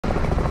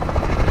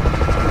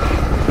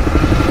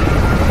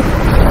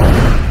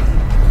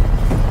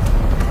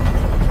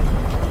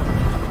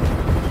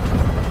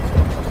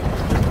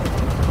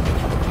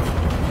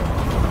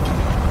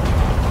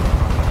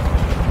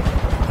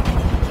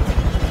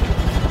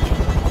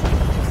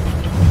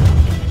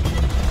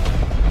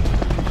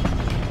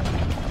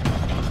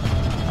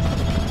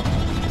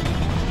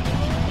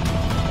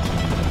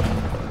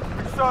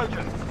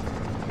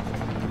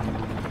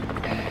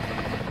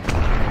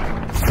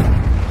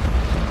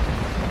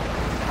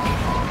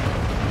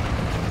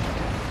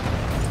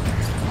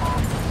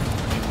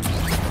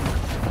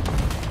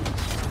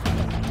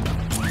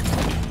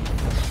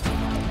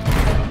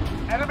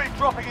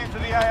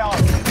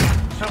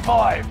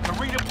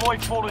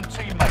fallen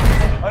teammates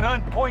and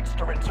earn points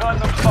to return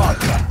them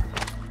faster.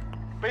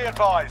 Be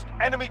advised,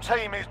 enemy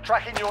team is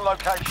tracking your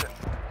location.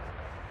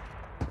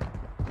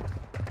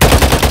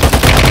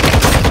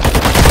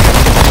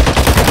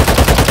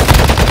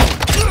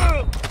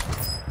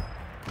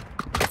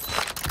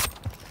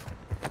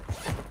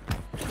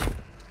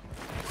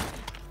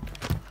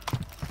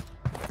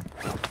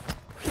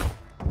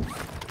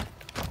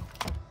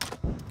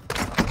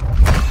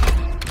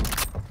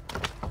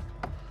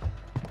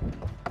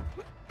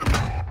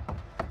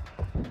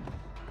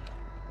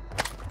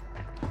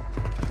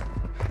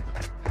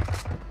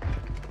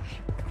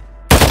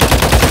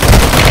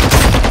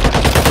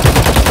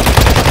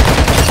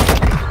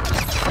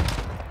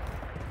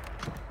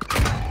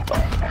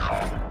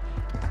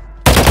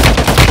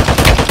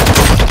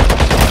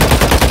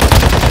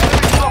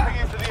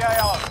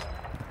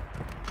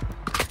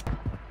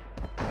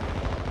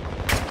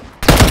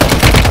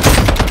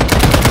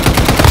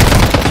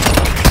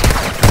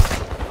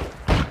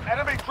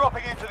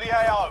 Dropping into the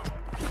AO.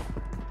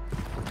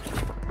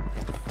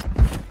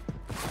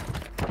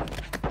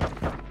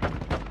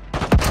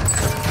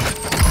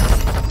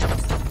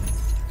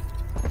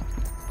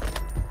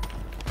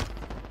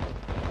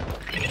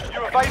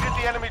 You evaded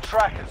the enemy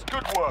trackers.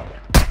 Good work.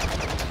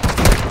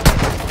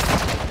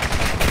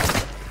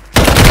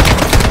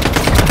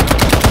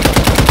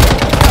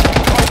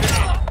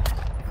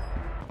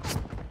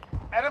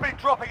 Enemy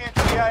dropping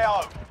into the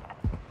AO.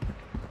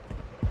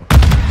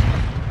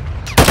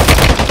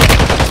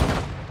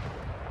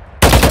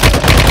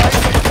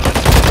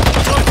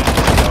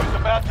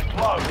 About to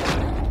close.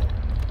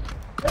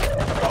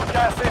 Got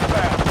gas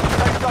inbound.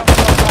 Take some.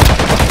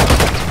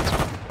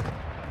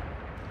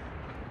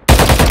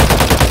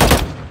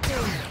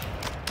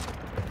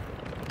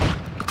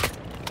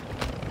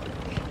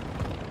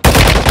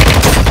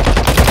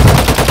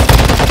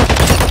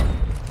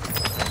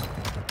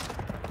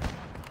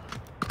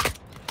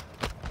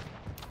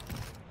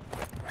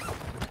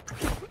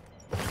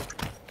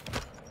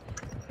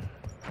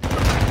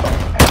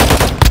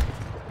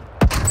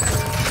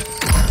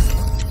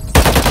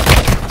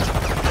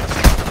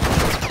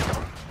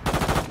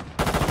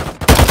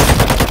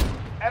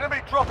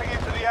 Dropping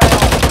into the AO.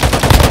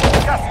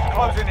 Gas is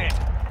closing in.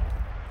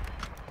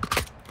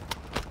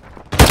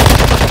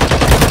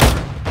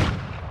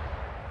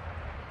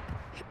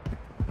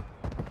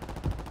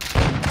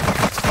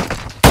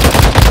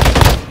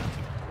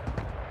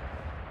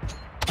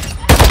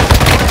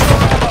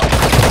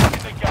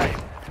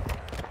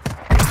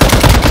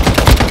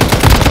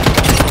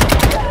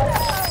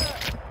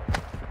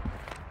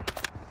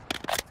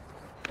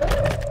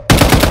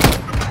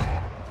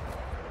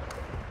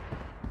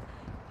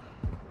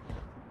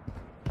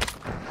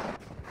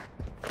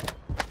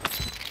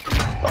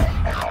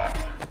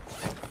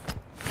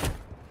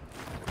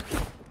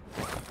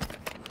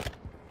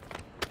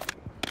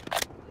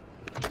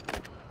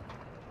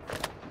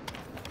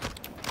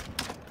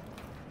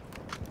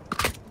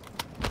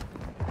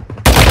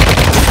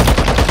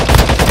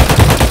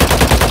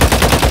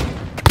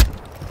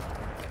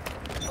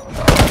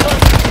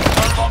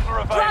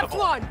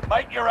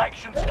 Make your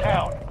actions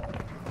count.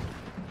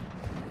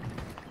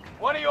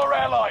 One of your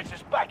allies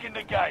is back in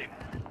the game.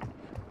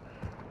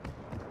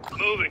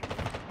 Moving.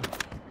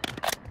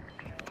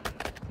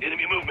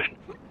 Enemy movement.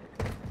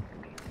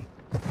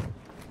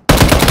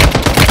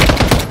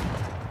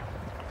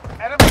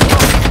 Enemy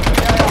dropping into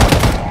the AO.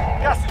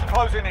 Gas is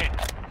closing in.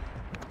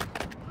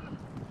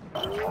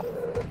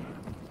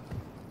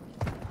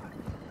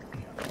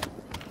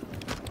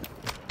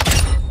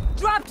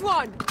 Dropped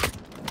one!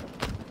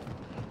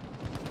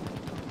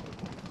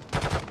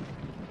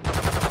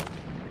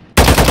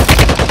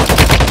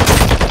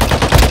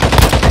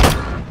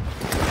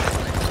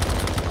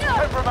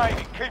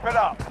 Remaining, keep it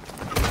up.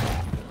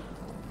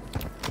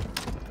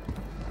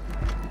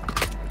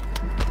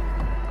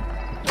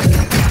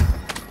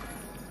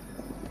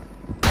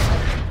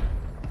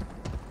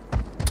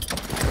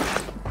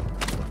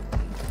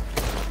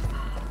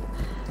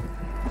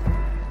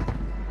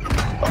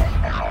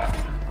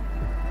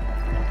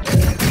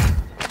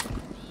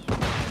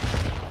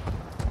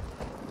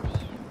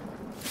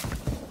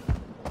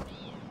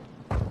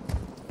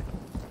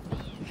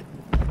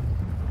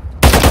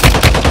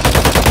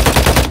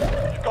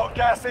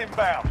 Gas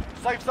inbound.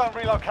 Safe zone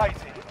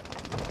relocated.